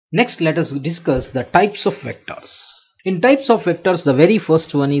Next, let us discuss the types of vectors. In types of vectors, the very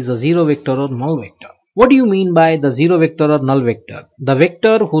first one is a zero vector or null vector. What do you mean by the zero vector or null vector? The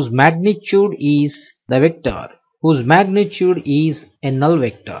vector whose magnitude is a null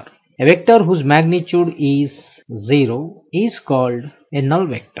vector. A vector whose magnitude is 0 is called a null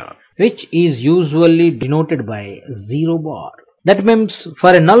vector, which is usually denoted by 0 bar. That means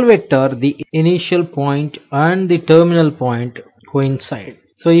for a null vector, the initial point and the terminal point coincide.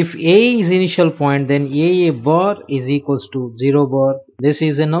 So if A is initial point, then A bar is equals to 0 bar. This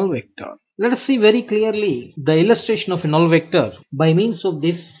is a null vector. Let us see very clearly the illustration of a null vector by means of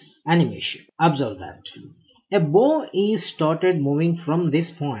this animation. Observe that. A bow is started moving from this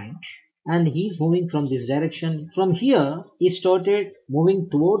point and he is moving from this direction. From here, he started moving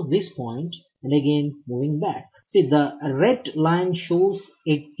towards this point and again moving back. See, the red line shows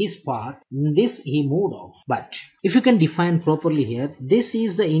his path. In this he moved off. But if you can define properly here, this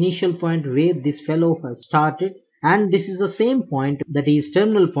is the initial point where this fellow has started, and this is the same point, that is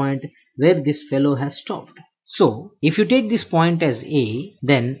terminal point, where this fellow has stopped. So if you take this point as A,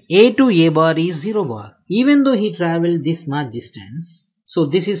 then A to A bar is 0 bar. Even though he traveled this much distance, so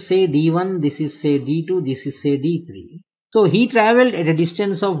this is say D1, this is say D2, this is say D3. So he traveled at a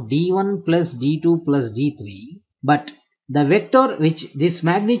distance of D1 plus D2 plus D3, but the vector which this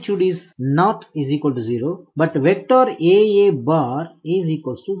magnitude is not is equal to 0, but vector A bar is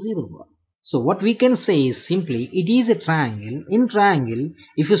equals to 0 bar. So what we can say is simply it is a triangle. In triangle,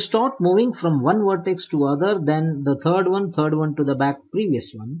 if you start moving from one vertex to other, then the third one to the back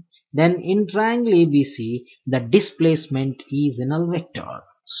previous one, then in triangle ABC, the displacement is a null vector.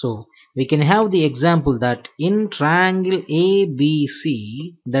 So we can have the example that in triangle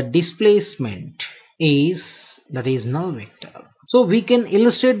ABC, the displacement is null vector. So we can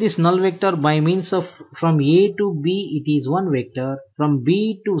illustrate this null vector by means of from A to B it is one vector, from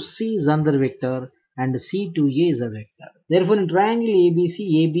B to C is another vector, and C to A is a vector. Therefore in triangle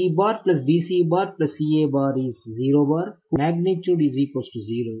ABC, AB bar plus BC bar plus CA bar is 0 bar. Magnitude is equals to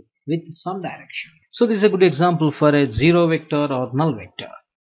 0 with some direction. So this is a good example for a zero vector or null vector.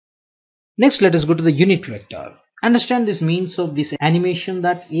 Next, let us go to the unit vector. Understand this means of this animation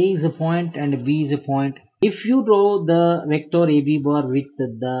that A is a point and B is a point. If you draw the vector AB bar with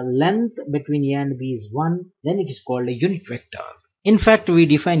the length between A and B is 1, then it is called a unit vector. In fact, we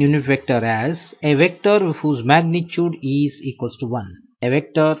define unit vector as a vector whose magnitude is equals to 1. A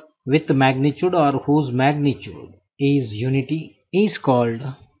vector with magnitude or whose magnitude is unity is called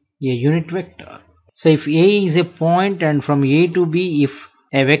a unit vector. So if A is a point and from A to B, if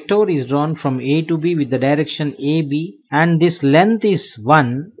a vector is drawn from A to B with the direction AB and this length is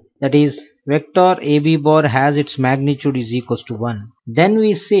 1, that is vector AB bar has its magnitude is equals to 1, then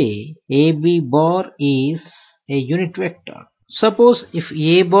we say AB bar is a unit vector. Suppose if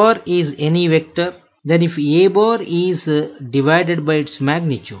A bar is any vector, then if A bar is divided by its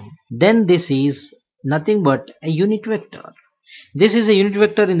magnitude, then this is nothing but a unit vector. This is a unit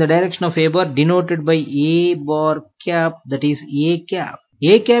vector in the direction of A bar denoted by A bar cap, that is A cap.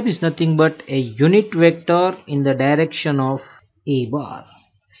 A cap is nothing but a unit vector in the direction of A bar.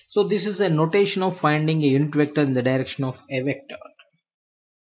 So this is a notation of finding a unit vector in the direction of a vector.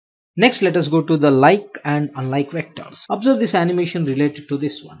 Next, let us go to the like and unlike vectors. Observe this animation related to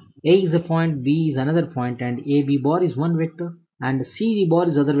this one. A is a point, B is another point, and AB bar is one vector and CD bar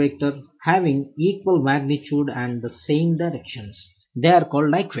is other vector having equal magnitude and the same directions. They are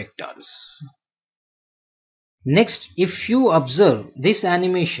called like vectors. Next, if you observe this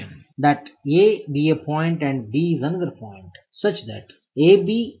animation that A be a point and B is another point, such that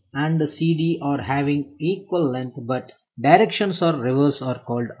AB and CD are having equal length but directions or reverse, are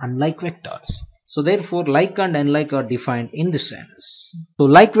called unlike vectors. So therefore like and unlike are defined in this sense. So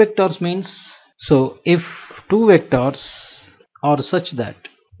like vectors means, so if two vectors are such that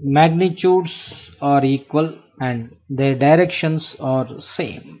magnitudes are equal and their directions are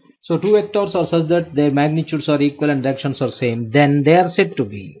same. So two vectors are such that their magnitudes are equal and directions are same, then they are said to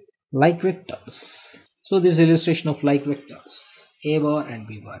be like vectors. So this illustration of like vectors, A bar and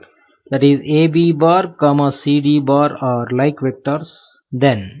B bar, that is AB bar comma CD bar are like vectors.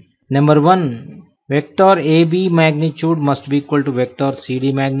 Then number 1, vector AB magnitude must be equal to vector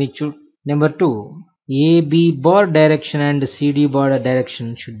CD magnitude. Number 2, AB bar direction and CD bar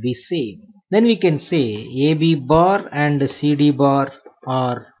direction should be same. Then we can say AB bar and CD bar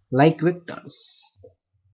are like vectors.